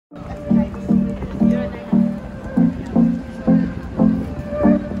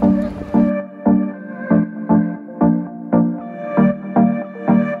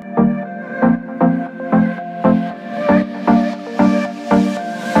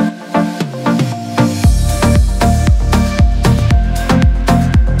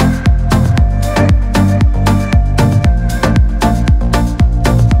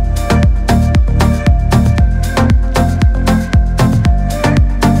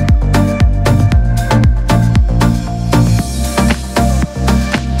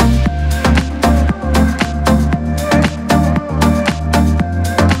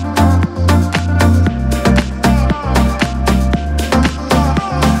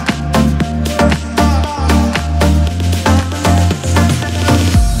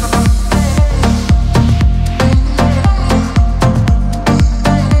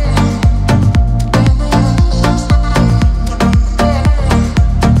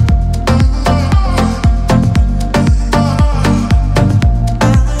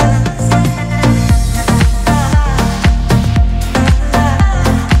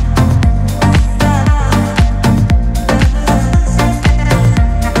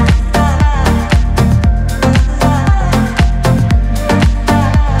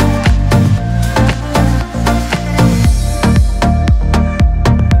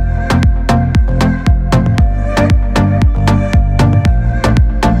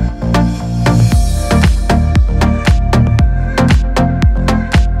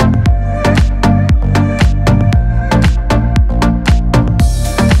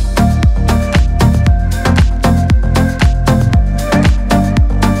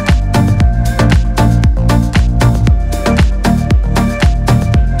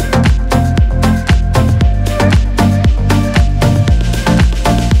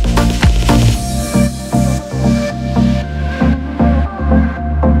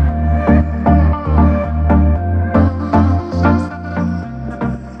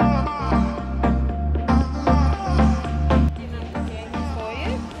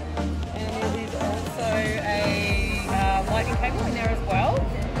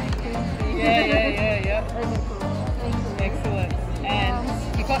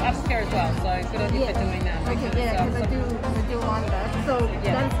well. So good on you for doing that. Okay, yeah, because I do want that. So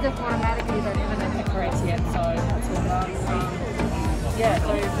that's just automatically that even correct, yeah. So that's all done. Yeah, so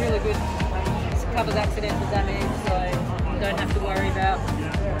really good. Covers accidental damage, so you don't have to worry about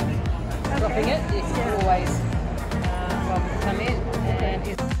dropping it. It's always welcome to come in. And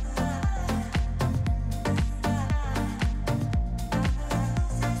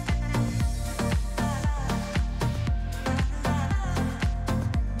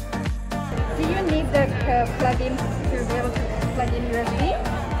do you need the plug-in to be able to plug in USB?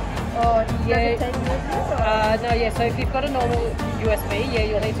 Or does it take USB? No, yeah, so if you've got a normal USB, yeah,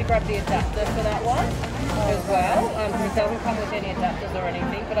 you'll need to grab the adapter for that one as well. It doesn't come with any adapters or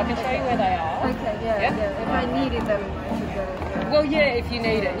anything, but I can show you where they are. Okay, yeah. If I need it, then I should get it. Well, yeah, if you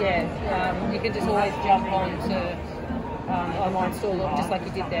need it, yeah. You can just always jump on to online store, just like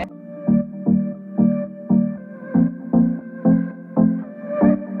you did there.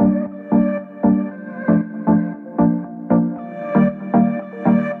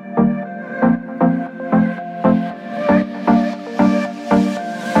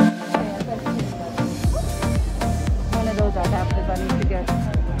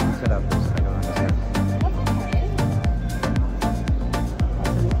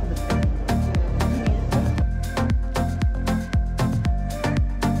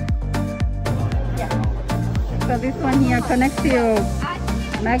 So this one here connects to your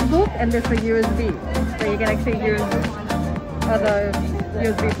MacBook and this is a USB. So you can actually use other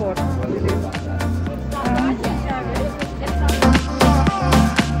USB ports with this.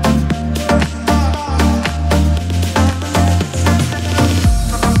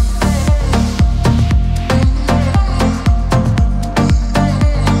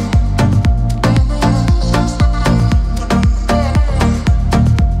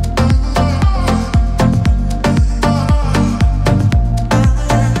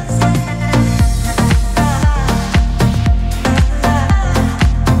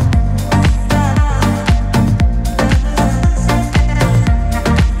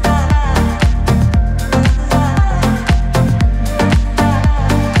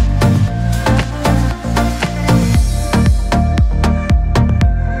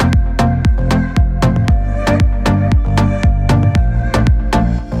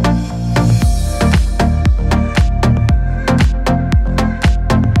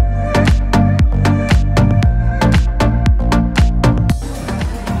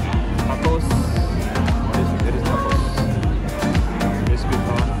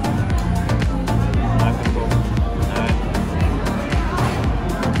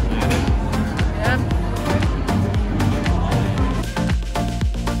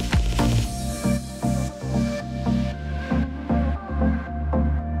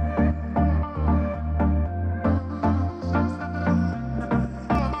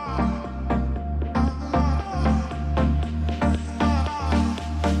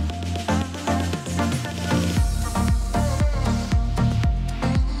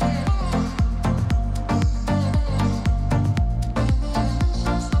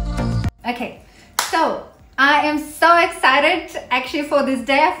 Okay, so I am so excited actually for this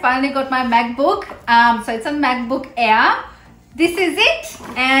day. I finally got my MacBook. So it's a MacBook Air. This is it,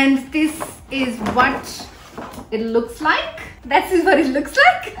 and this is what it looks like. That is what it looks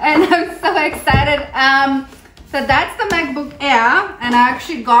like, and I'm so excited. So that's the MacBook Air, and I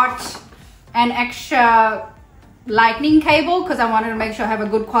actually got an extra lightning cable because I wanted to make sure I have a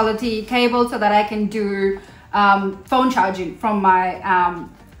good quality cable so that I can do phone charging from my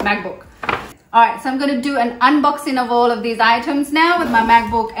MacBook. All right, so I'm going to do an unboxing of all of these items now with my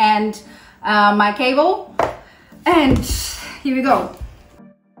MacBook and my cable. And here we go.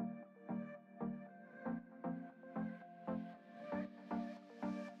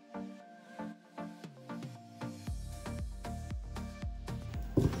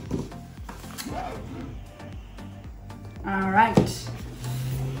 All right.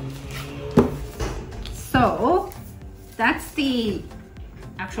 So that's the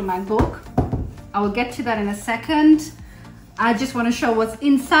actual MacBook. I will get to that in a second. I just want to show what's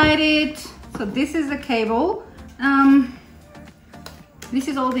inside it. So this is the cable. This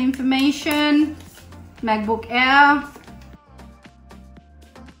is all the information. MacBook Air.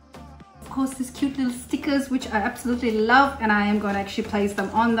 Of course, these cute little stickers, which I absolutely love, and I am going to actually place them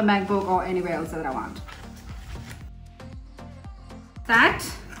on the MacBook or anywhere else that I want. That,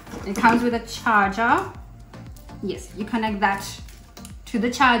 it comes with a charger. Yes, you connect that to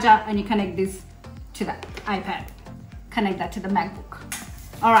the charger and you connect this to the iPad. Connect that to the MacBook.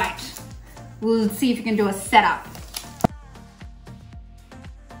 All right, we'll see if you can do a setup.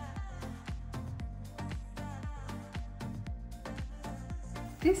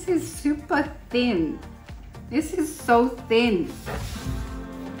 This is super thin. This is so thin.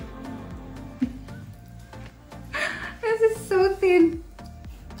 This is so thin.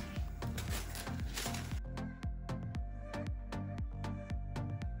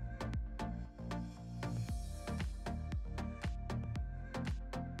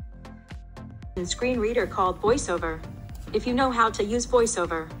 Screen reader called VoiceOver. If you know how to use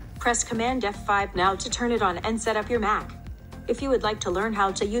VoiceOver, press Command F5 now to turn it on and set up your Mac. If you would like to learn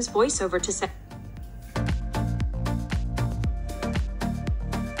how to use VoiceOver to set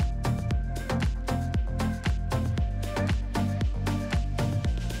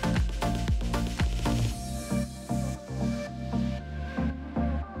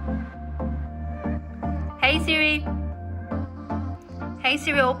Hey Siri. Hey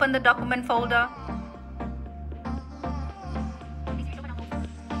Siri, open the document folder.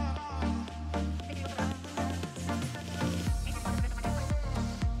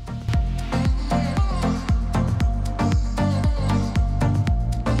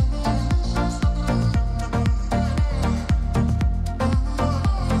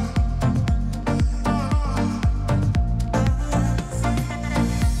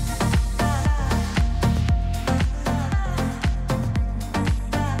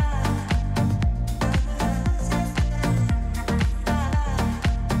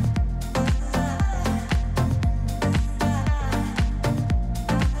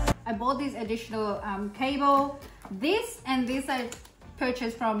 This additional cable. This I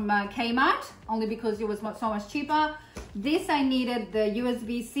purchased from Kmart only because it was so much cheaper. This I needed the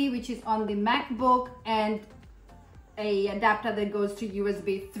USB-C, which is on the MacBook, and a adapter that goes to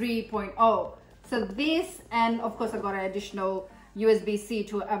USB 3.0. So this, and of course I got an additional USB-C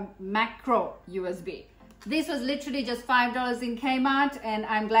to a macro USB. This was literally just $5 in Kmart, and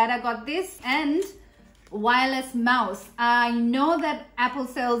I'm glad I got this. And wireless mouse. I know that Apple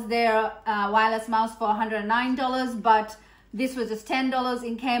sells their wireless mouse for $109, but this was just $10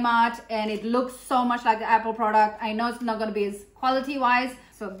 in Kmart, and it looks so much like the Apple product. I know it's not going to be as quality wise.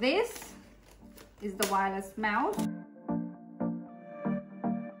 So this is the wireless mouse.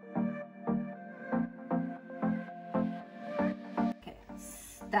 Okay,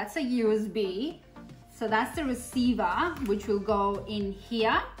 that's a USB. So that's the receiver, which will go in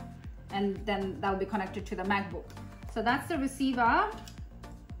here, and then that will be connected to the MacBook. So that's the receiver,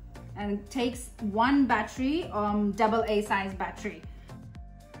 and it takes one battery, AA size battery.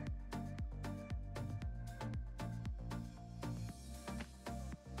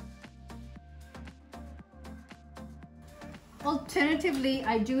 Alternatively,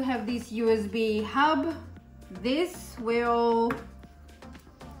 I do have this USB hub. This will,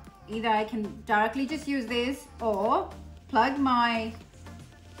 either I can directly just use this or plug my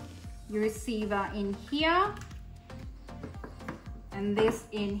receiver in here and this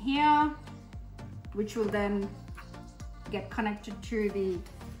in here, which will then get connected to the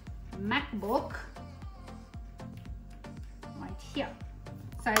MacBook right here.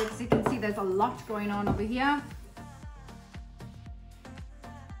 So as you can see, there's a lot going on over here.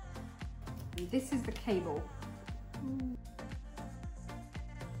 And this is the cable.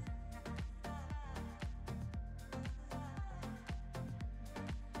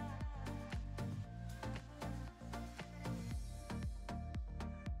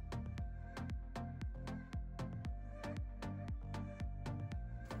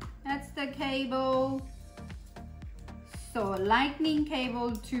 That's the cable. So lightning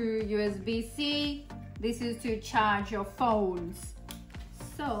cable to USB-C. This is to charge your phones.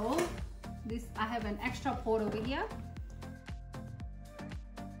 So this, I have an extra port over here.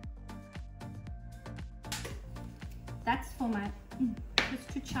 That's for my, just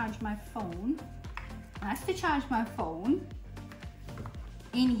to charge my phone. That's to charge my phone.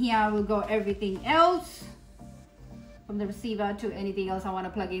 In here will go everything else, from the receiver to anything else I want to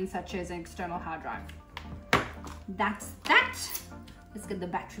plug in, such as an external hard drive. That's that. Let's get the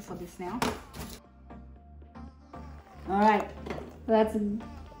battery for this now. All right, so that's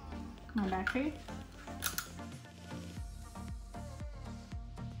my battery.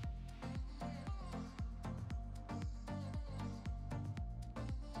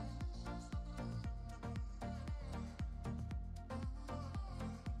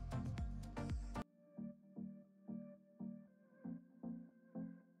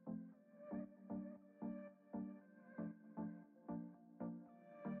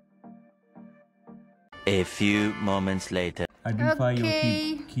 A few moments later. Identify Okay.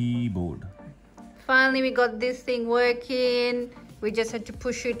 your keyboard. Finally, we got this thing working. We just had to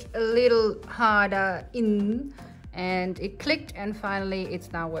push it a little harder in, and it clicked, and finally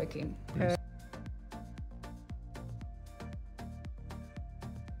it's now working. Yes.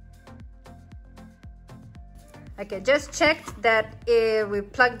 Okay, just checked that we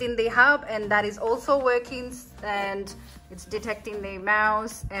plugged in the hub and that is also working, and it's detecting the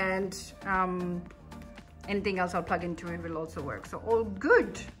mouse, and anything else I'll plug into it will also work. So all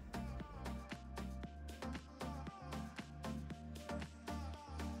good.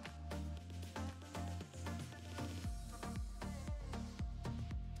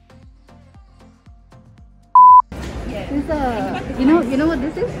 This you know what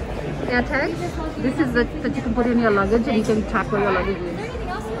this is? AirTag. This is that you can put in your luggage and you can track where your luggage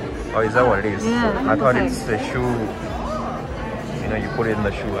is. Oh, is that what it is? Yeah. I thought it's a shoe. You know, you put it in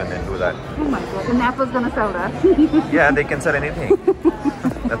the shoe and then do that. Oh my god, and Apple's gonna sell that. Yeah, they can sell anything.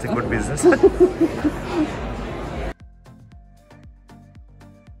 That's a good business.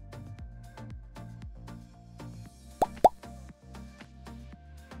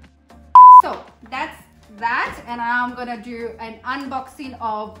 So that's that, and I'm gonna do an unboxing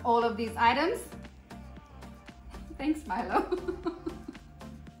of all of these items. Thanks, Milo.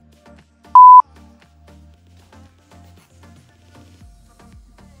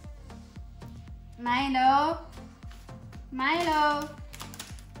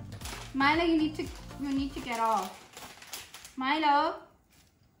 Milo, you need to get off. Milo,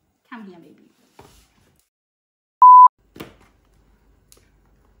 come here, baby.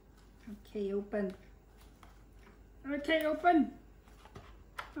 Okay, open. Okay, open.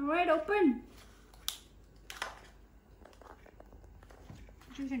 All right, open.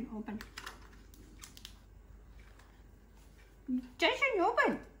 Jason, open. Jason,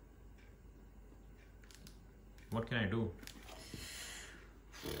 open. What can I do?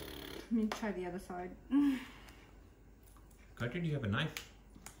 Let me try the other side. Cut it, you have a knife.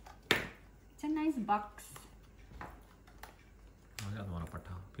 It's a nice box.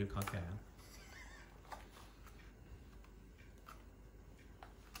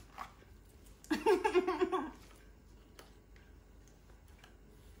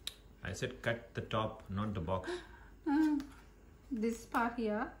 I said cut the top, not the box. This part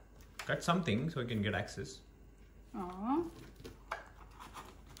here. Cut something so you can get access. Oh.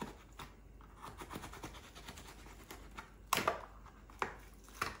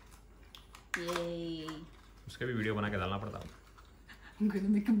 Yay. उसका भी video बना के डालना पड़ता है. I'm gonna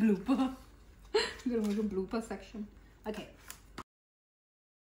make a blooper. I'm gonna make a blooper section. Okay.